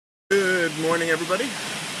Good morning, everybody.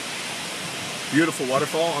 Beautiful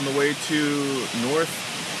waterfall on the way to North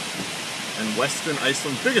and Western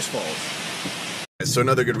Iceland's biggest falls. So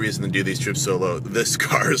another good reason to do these trips solo, this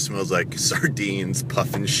car smells like sardines,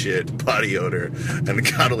 puff and shit, body odor, and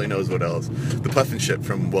God only knows what else. The puff and shit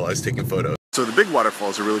from while I was taking photos. So the big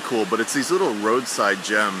waterfalls are really cool, but it's these little roadside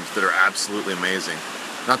gems that are absolutely amazing.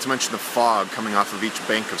 Not to mention the fog coming off of each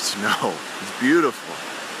bank of snow. It's beautiful.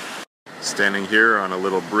 Standing here on a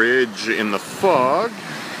little bridge in the fog.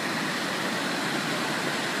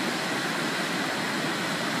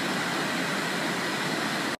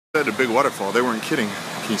 At a big waterfall, they weren't kidding.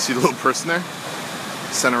 Can you see the little person there?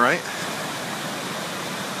 Center right?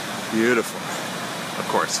 Beautiful. Of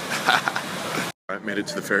course. Alright, made it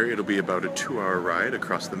to the ferry. It'll be about a 2-hour ride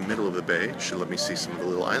across the middle of the bay. Should let me see some of the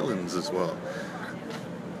little islands as well.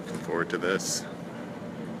 Looking forward to this.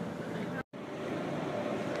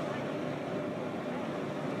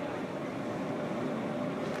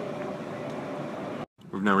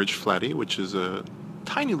 We've now reached Flatty, which is a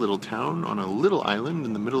tiny little town on a little island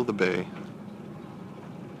in the middle of the bay.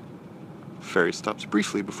 Ferry stops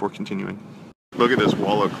briefly before continuing. Look at this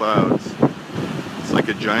wall of clouds. It's like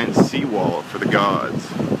a giant seawall for the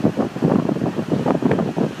gods.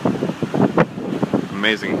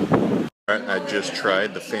 Amazing. I just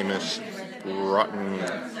tried the famous rotten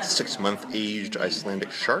 6-month aged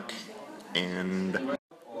Icelandic shark, and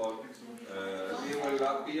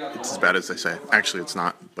it's as bad as they say. Actually, it's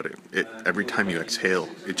not, but it every time you exhale,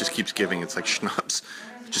 it just keeps giving. It's like schnapps.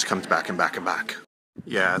 It just comes back and back and back.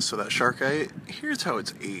 Yeah, so that shark I ate, here's how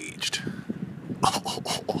it's aged.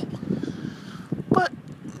 Oh. But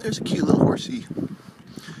there's a cute little horsey.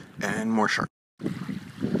 And more shark.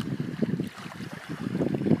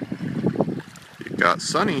 You got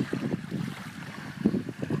Sunny.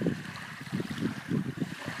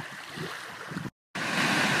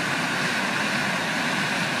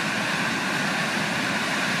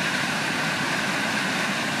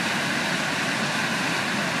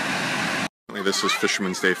 This is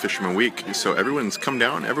Fisherman's Day, Fisherman Week, so everyone's come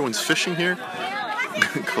down, everyone's fishing here,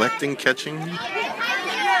 collecting, catching.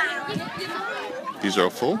 These are all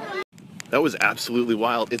full. That was absolutely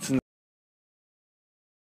wild. It's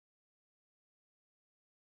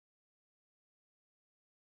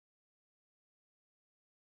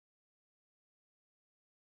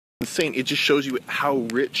insane. It just shows you how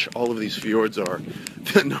rich all of these fjords are.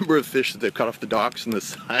 The number of fish that they've caught off the docks and the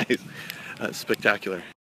size. Spectacular.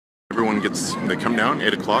 Everyone they come down,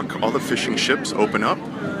 8 o'clock, all the fishing ships open up,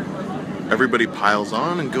 everybody piles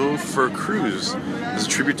on and go for a cruise as a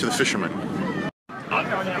tribute to the fishermen.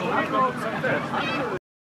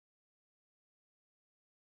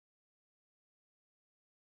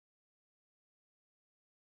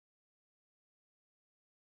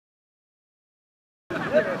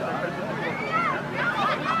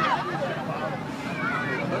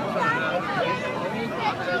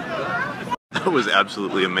 That was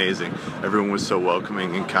absolutely amazing. Everyone was so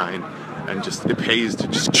welcoming and kind, and just it pays to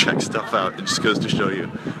just check stuff out. It just goes to show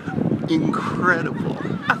you. Incredible.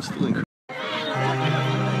 Absolutely incredible.